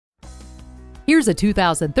Here's a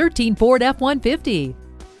 2013 Ford F-150.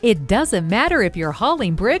 It doesn't matter if you're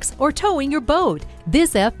hauling bricks or towing your boat,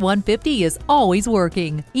 this F-150 is always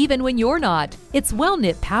working, even when you're not. Its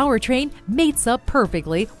well-knit powertrain mates up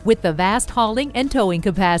perfectly with the vast hauling and towing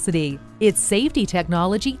capacity. Its safety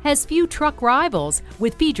technology has few truck rivals,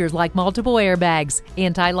 with features like multiple airbags,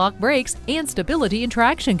 anti-lock brakes, and stability and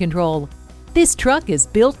traction control. This truck is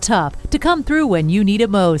built tough to come through when you need it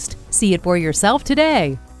most. See it for yourself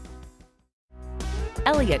today.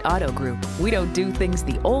 Elliott Auto Group. We don't do things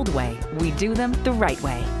the old way, we do them the right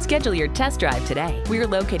way. Schedule your test drive today. We're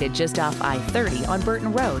located just off I-30 on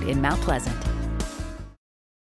Burton Road in Mount Pleasant.